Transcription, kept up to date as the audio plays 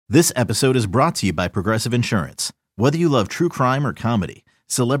This episode is brought to you by Progressive Insurance. Whether you love true crime or comedy,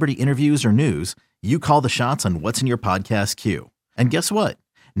 celebrity interviews or news, you call the shots on what's in your podcast queue. And guess what?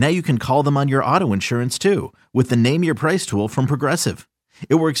 Now you can call them on your auto insurance too with the Name Your Price tool from Progressive.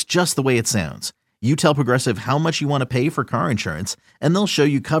 It works just the way it sounds. You tell Progressive how much you want to pay for car insurance, and they'll show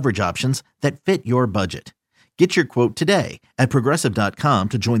you coverage options that fit your budget. Get your quote today at Progressive.com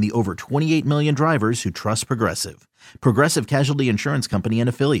to join the over 28 million drivers who trust Progressive. Progressive Casualty Insurance Company and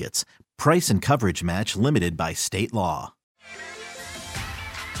Affiliates. Price and coverage match limited by state law.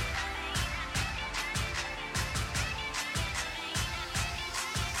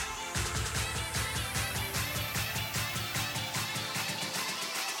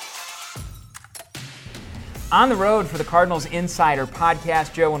 On the road for the Cardinals Insider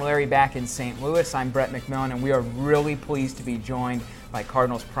Podcast, Joe and Larry back in St. Louis. I'm Brett McMillan, and we are really pleased to be joined by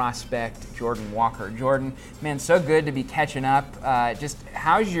Cardinals prospect Jordan Walker. Jordan, man, so good to be catching up. Just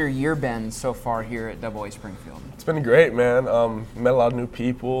how's your year been so far here at AA Springfield? It's been great, man. Met a lot of new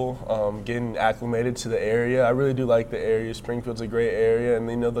people, getting acclimated to the area. I really do like the area. Springfield's a great area, and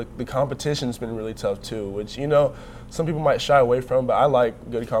the competition's been really tough too, which some people might shy away from, but I like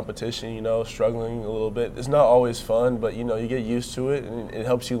good competition, struggling a little bit. It's not always fun, but you get used to it and it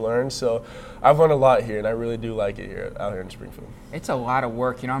helps you learn. So I've learned a lot here, and I really do like it out here in Springfield. It's a lot of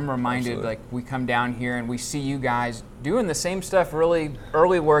work. I'm reminded, Absolutely. we come down here and we see you guys doing the same stuff, really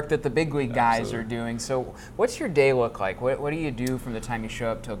early work that the big league guys Absolutely. are doing. So what's your day look like? What do you do from the time you show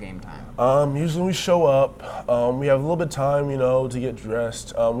up till game time? Usually we show up, we have a little bit of time, to get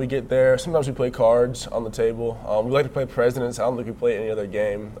dressed. We get there, sometimes we play cards on the table. We like to play Presidents. I don't think we play any other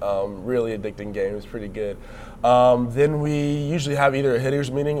game. Really addicting game, it's pretty good. Then we usually have either a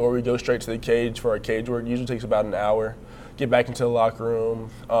hitters meeting or we go straight to the cage for our cage work. It usually takes about an hour. Get back into the locker room.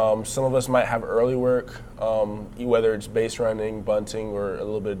 Some of us might have early work, whether it's base running, bunting, or a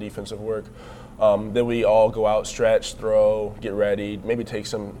little bit of defensive work. Then we all go out, stretch, throw, get ready, maybe take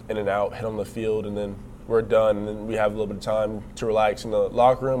some in and out, hit on the field, and then we're done. And then we have a little bit of time to relax in the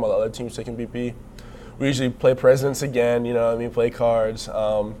locker room while the other team's taking BP. We usually play Presidents again, play cards.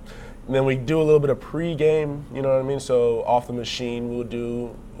 And then we do a little bit of pre-game, So off the machine, we'll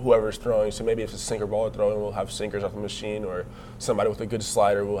do whoever's throwing. So maybe if it's a sinker ball throwing, we'll have sinkers off the machine, or somebody with a good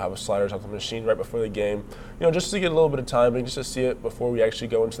slider, we'll have sliders off the machine right before the game. Just to get a little bit of time, just to see it before we actually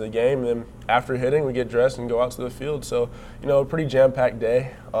go into the game. And then after hitting, we get dressed and go out to the field. So, a pretty jam-packed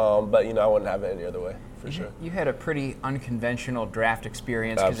day, but, I wouldn't have it any other way. For sure. You had a pretty unconventional draft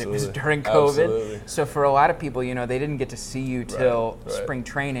experience because it was Absolutely. during COVID. Absolutely. So for a lot of people, they didn't get to see you till Right. spring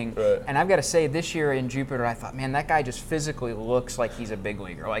training. Right. And I've got to say, this year in Jupiter, I thought, man, that guy just physically looks like he's a big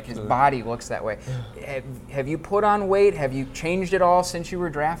leaguer. Like his body looks that way. Have you put on weight? Have you changed it all since you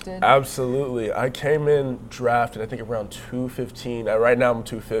were drafted? Absolutely. I came in drafted, I think, around 215. Right now I'm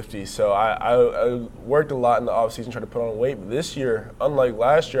 250. So I worked a lot in the offseason trying to put on weight. But this year, unlike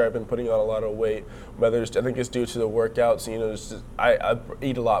last year, I've been putting on a lot of weight. Whether I think it's due to the workouts. I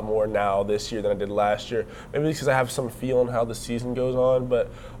eat a lot more now this year than I did last year. Maybe because I have some feel on how the season goes on. But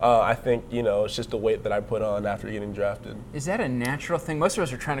I think, it's just the weight that I put on after getting drafted. Is that a natural thing? Most of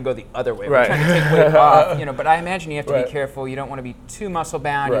us are trying to go the other way. Right. We're trying to take weight off, but I imagine you have to Right. be careful. You don't want to be too muscle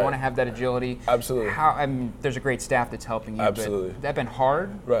bound. You Right. want to have that agility. Absolutely. There's a great staff that's helping you. Absolutely. But that been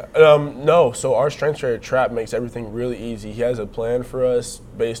hard? Right. No. So our strength trainer Trap makes everything really easy. He has a plan for us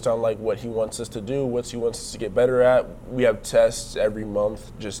based on what he wants us to do, what he wants us to get better at. We have tests every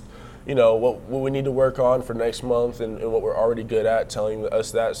month. Just what we need to work on for next month and what we're already good at, telling us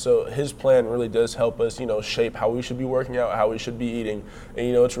that. So his plan really does help us, shape how we should be working out, how we should be eating.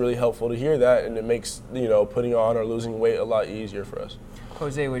 And, it's really helpful to hear that, and it makes, putting on or losing weight a lot easier for us.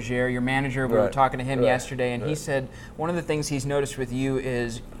 Jose Leger, your manager, we were Right. talking to him Right. yesterday, and he Right. said one of the things he's noticed with you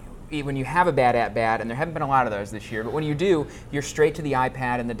is when you have a bad at-bat, and there haven't been a lot of those this year, but when you do, you're straight to the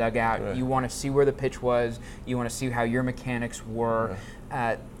iPad in the dugout. Right. You want to see where the pitch was. You want to see how your mechanics were.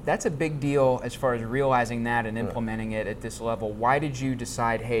 That's a big deal as far as realizing that and implementing it at this level. Why did you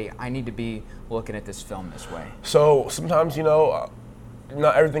decide, hey, I need to be looking at this film this way? So sometimes,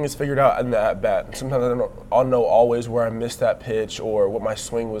 not everything is figured out in the at-bat. Sometimes I'll know always where I missed that pitch or what my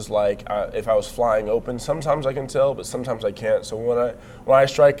swing was like if I was flying open. Sometimes I can tell, but sometimes I can't. So when I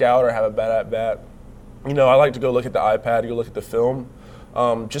strike out or have a bad at-bat, I like to go look at the iPad, go look at the film,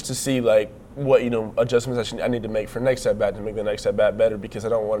 just to see what adjustments I need to make for next at bat to make the next at bat better, because I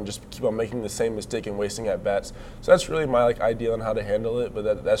don't want to just keep on making the same mistake and wasting at bats. So that's really my idea on how to handle it.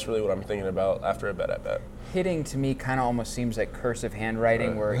 But that's really what I'm thinking about after a bad at bat. Hitting to me kind of almost seems like cursive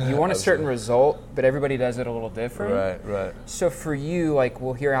handwriting, where you want a certain result, but everybody does it a little different. Right. So for you, like,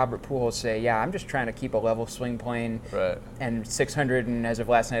 we'll hear Albert Pujols say, "Yeah, I'm just trying to keep a level swing plane." Right. And 600, and as of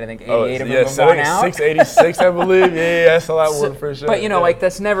last night, I think 88 of them have I gone think out. 686, I believe. Yeah, I saw that one for sure. But like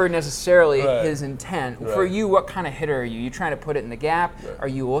that's never necessarily his intent. Right. For you, what kind of hitter are you? You trying to put it in the gap? Right. Are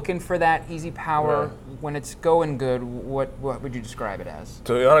you looking for that easy power? Right. When it's going good, what would you describe it as?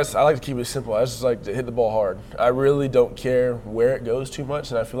 To be honest, I like to keep it simple. I just like to hit the ball hard. I really don't care where it goes too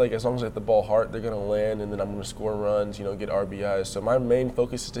much, and I feel like as long as I hit the ball hard, they're going to land, and then I'm going to score runs, get RBIs. So my main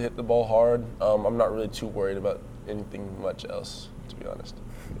focus is to hit the ball hard. I'm not really too worried about anything much else, to be honest.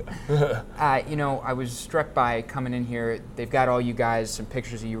 Yeah. I was struck by coming in here. They've got all you guys, some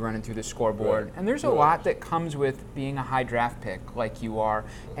pictures of you running through the scoreboard. Right. And there's a lot that comes with being a high draft pick like you are.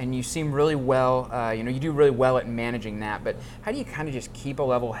 And you seem really well, you do really well at managing that. But how do you kind of just keep a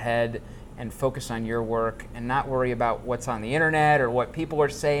level head and focus on your work and not worry about what's on the internet or what people are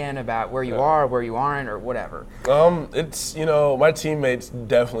saying about where you are, where you aren't, or whatever? It's, my teammates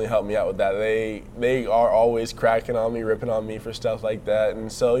definitely help me out with that. They are always cracking on me, ripping on me for stuff like that.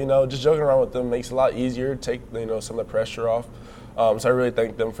 And so, just joking around with them makes it a lot easier to take, some of the pressure off. So I really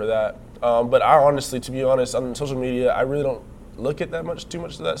thank them for that. But I honestly, to be honest, on social media, I really don't look at too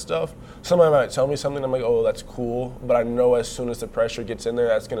much of that stuff. Somebody might tell me something, I'm like, oh, that's cool, but I know as soon as the pressure gets in there,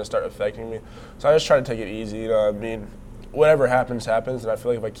 that's going to start affecting me. So I just try to take it easy. Whatever happens, and I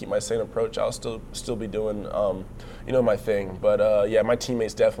feel like if I keep my same approach, I'll still be doing my thing. But my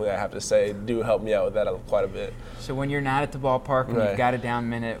teammates definitely, I have to say, do help me out with that quite a bit. So when you're not at the ballpark and Right. you've got a down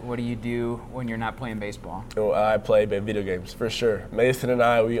minute, what do you do when you're not playing baseball? I play video games for sure. Mason and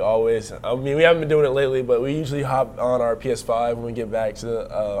I, we haven't been doing it lately, but we usually hop on our PS5 when we get back to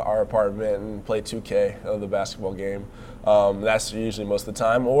our apartment and play 2K of the basketball game. That's usually most of the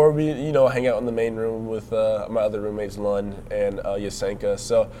time. Or we, hang out in the main room with my other roommates, Lund and Yasenka.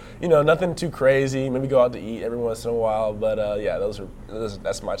 So, nothing too crazy. Maybe go out to eat every once in a while. But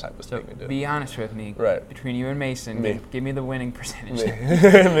that's my type of thing to do. Be honest with me. Right. Between you and Mason, give me the winning percentage.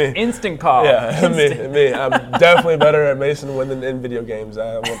 Me. Instant call. Yeah, me. I'm definitely better at Mason winning in video games.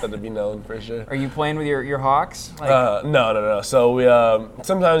 I want that to be known for sure. Are you playing with your Hawks? No. So we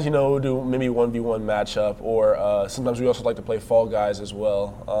sometimes we'll do maybe 1v1 matchup, or sometimes we also like to play Fall Guys as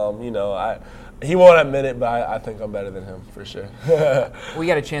well. He won't admit it, but I think I'm better than him for sure. We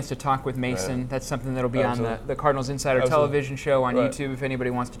got a chance to talk with Mason. Right. That's something that'll be Absolutely. on the Cardinals Insider Absolutely. television show on Right. YouTube if anybody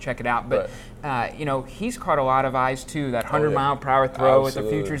wants to check it out. But Right. he's caught a lot of eyes too. That 100-mile-per-hour throw at the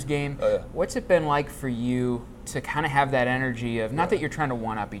Absolutely. Futures game. Oh, yeah. What's it been like for you to kind of have that energy of, not that you're trying to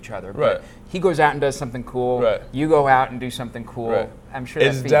one-up each other, but Right. he goes out and does something cool. Right. You go out and do something cool. Right. I'm sure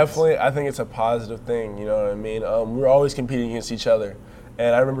It's that feeds. definitely, I think it's a positive thing, you know what I mean? We're always competing against each other.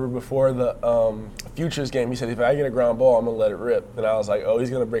 And I remember before the Futures game, he said, if I get a ground ball, I'm going to let it rip. And I was like, oh, he's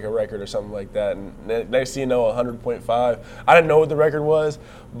going to break a record or something like that. And next thing you know, 100.5. I didn't know what the record was,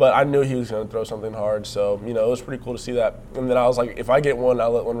 but I knew he was going to throw something hard. So, it was pretty cool to see that. And then I was like, if I get one,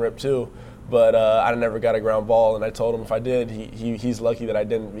 I'll let one rip too. But I never got a ground ball, and I told him if I did, he's lucky that I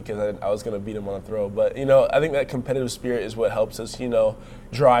didn't, because I was going to beat him on a throw. But, I think that competitive spirit is what helps us,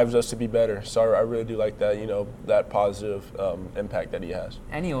 drives us to be better. So I really do like that, that positive impact that he has.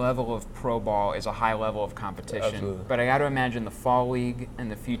 Any level of pro ball is a high level of competition. Absolutely. But I got to imagine the Fall League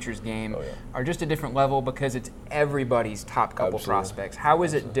and the Futures game Oh, yeah. are just a different level because it's everybody's top couple Absolutely. prospects. How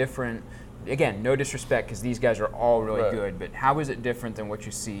is it different? Again, no disrespect because these guys are all really Right. good, but how is it different than what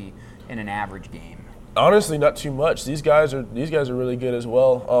you see in an average game? Honestly, not too much. These guys are really good as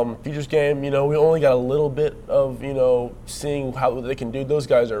well. Futures game, we only got a little bit of, seeing how they can do. Those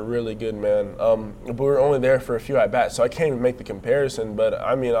guys are really good, man. But we're only there for a few at bats, so I can't even make the comparison. But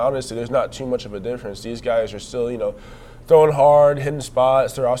honestly, there's not too much of a difference. These guys are still, throwing hard, hitting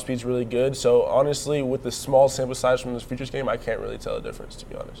spots. Their off speed's really good. So honestly, with the small sample size from this Futures game, I can't really tell a difference, to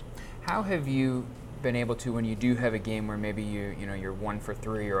be honest. How have you been able to, when you do have a game where maybe you're 1 for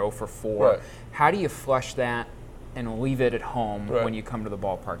 3 or 0 for 4, Right. how do you flush that and leave it at home Right. when you come to the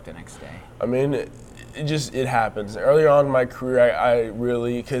ballpark the next day? It happens. Earlier on in my career, I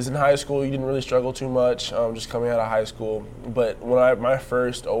really, because in high school, you didn't really struggle too much, just coming out of high school. But when my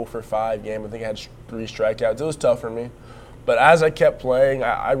first 0 for 5 game, I think I had 3 strikeouts. It was tough for me. But as I kept playing,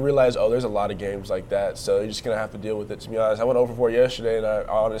 I realized, there's a lot of games like that, so you're just going to have to deal with it, to be honest. I went 0 for 4 yesterday, and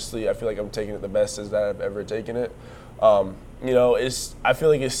I feel like I'm taking it the best as that I've ever taken it. I feel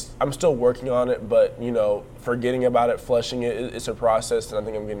like I'm still working on it, but, forgetting about it, flushing it, it's a process, and I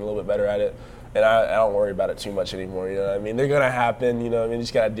think I'm getting a little bit better at it. And I don't worry about it too much anymore, you know what I mean? They're going to happen, you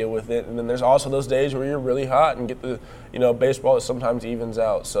just got to deal with it. And then there's also those days where you're really hot and get the, baseball sometimes evens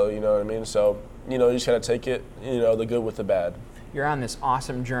out. So, you know what I mean? So, you just got to take it, the good with the bad. You're on this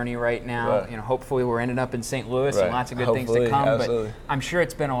awesome journey right now. Right. Hopefully we're ending up in St. Louis Right. and lots of good things Hopefully, to come. absolutely. But I'm sure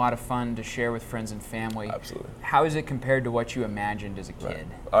it's been a lot of fun to share with friends and family. Absolutely. How is it compared to what you imagined as a kid? Right.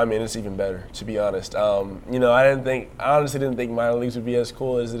 I mean, it's even better, to be honest. I honestly didn't think minor leagues would be as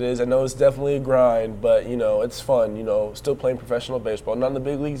cool as it is. I know it's definitely a grind, but, it's fun, still playing professional baseball. Not in the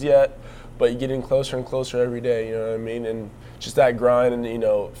big leagues yet, but you're getting closer and closer every day, you know what I mean? And just that grind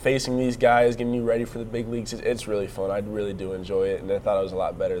and, facing these guys, getting you ready for the big leagues, it's really fun. I really do enjoy it, and I thought it was a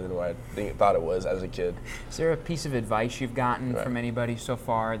lot better than what I thought it was as a kid. Is there a piece of advice you've gotten Right. from anybody so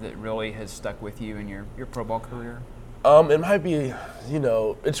far that really has stuck with you in your pro ball career? It might be,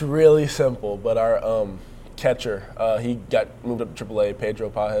 it's really simple, but our catcher, he got moved up to AAA,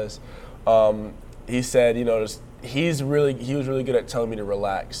 Pedro Pajes. He said, he was really good at telling me to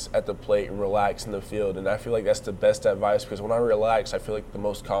relax at the plate and relax in the field, and I feel like that's the best advice because when I relax, I feel like the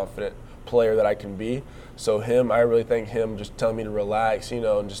most confident player that I can be. So I really thank him just telling me to relax,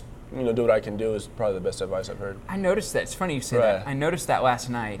 and just do what I can do is probably the best advice I've heard. I noticed that. It's funny you say Right. that. I noticed that last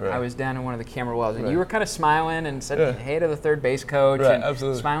night. Right. I was down in one of the camera wells, and Right. you were kind of smiling and said Yeah. hey to the third base coach Right, and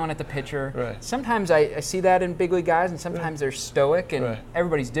absolutely. smiling at the pitcher. Right. Sometimes I see that in big league guys, and sometimes they're stoic, and Right.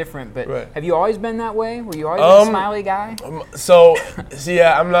 everybody's different. But Right. have you always been that way? Were you always a smiley guy? So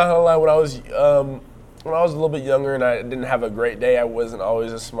yeah, I'm not gonna lie. When I was a little bit younger and I didn't have a great day, I wasn't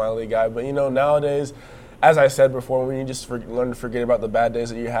always a smiley guy. But nowadays, as I said before, when you just learn to forget about the bad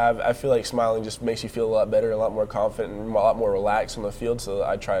days that you have, I feel like smiling just makes you feel a lot better, a lot more confident, and a lot more relaxed on the field. So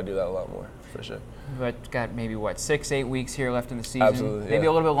I try to do that a lot more, for sure. But got maybe 6-8 weeks here left in the season. Absolutely, maybe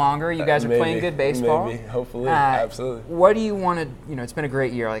yeah. a little bit longer. You guys are playing good baseball. Maybe, hopefully, absolutely. What do you want to? It's been a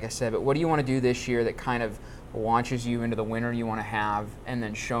great year, like I said. But what do you want to do this year that kind of launches you into the winter you want to have, and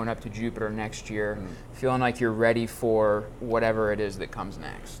then showing up to Jupiter next year, feeling like you're ready for whatever it is that comes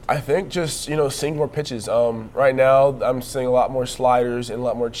next? I think just, seeing more pitches. Right now, I'm seeing a lot more sliders and a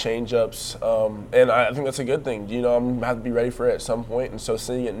lot more change-ups, and I think that's a good thing. I'm going to have to be ready for it at some point, and so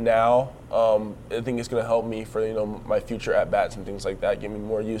seeing it now, I think it's going to help me for, my future at-bats and things like that, get me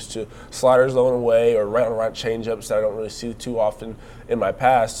more used to sliders low and away or right-on-right change-ups that I don't really see too often in my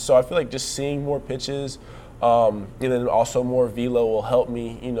past. So I feel like just seeing more pitches, and then also more velo will help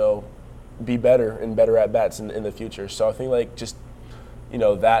me, be better and better at bats in the future. So I think like just,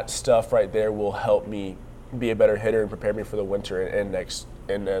 that stuff right there will help me be a better hitter and prepare me for the winter and next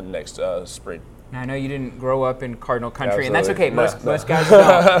spring. Now, I know you didn't grow up in Cardinal country, and that's Absolutely. okay. No. Most guys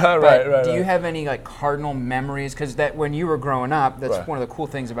don't. Right, do you right. have any Cardinal memories? Because that when you were growing up, that's Right. one of the cool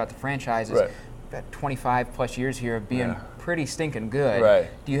things about the franchise is Right. that 25 plus years here of being Yeah. pretty stinking good. Right.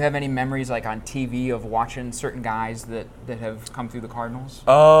 Do you have any memories on TV of watching certain guys that have come through the Cardinals?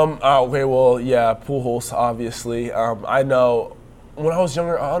 Okay, well, yeah, Pujols, obviously. I know when I was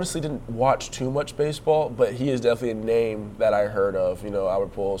younger, I honestly didn't watch too much baseball, but he is definitely a name that I heard of.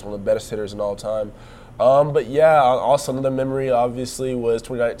 Albert Pujols, one of the best hitters in all time. But yeah, also another memory obviously was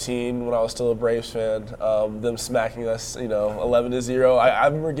 2019 when I was still a Braves fan. Them smacking us, 11-0. I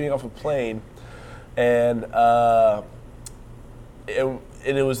remember getting off a plane, and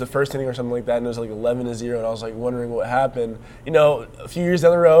it was the first inning or something like that, and it was 11-0, and I was wondering what happened. A few years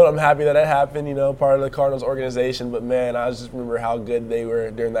down the road, I'm happy that it happened, part of the Cardinals organization, but man, I just remember how good they were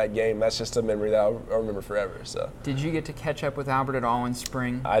during that game. That's just a memory that I'll remember forever. So. Did you get to catch up with Albert at all in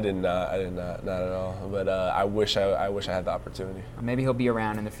spring? I did not, not at all, but I wish I had the opportunity. Maybe he'll be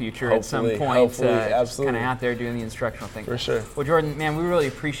around in the future at some Hopefully, point. hopefully, Kind absolutely. of out there doing the instructional thing. For sure. Well, Jordan, man, we really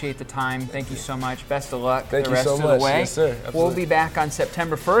appreciate the time. Thank you so much. Best of luck Thank the you rest so of much. the way. Yes, sir. Absolutely. We'll be back on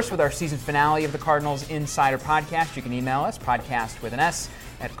September 1st with our season finale of the Cardinals Insider Podcast. You can email us, podcast with an S,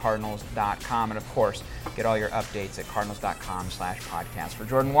 at cardinals.com. And of course, get all your updates at cardinals.com/podcast. For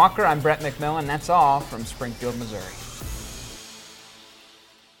Jordan Walker, I'm Brett McMillan. That's all from Springfield, Missouri.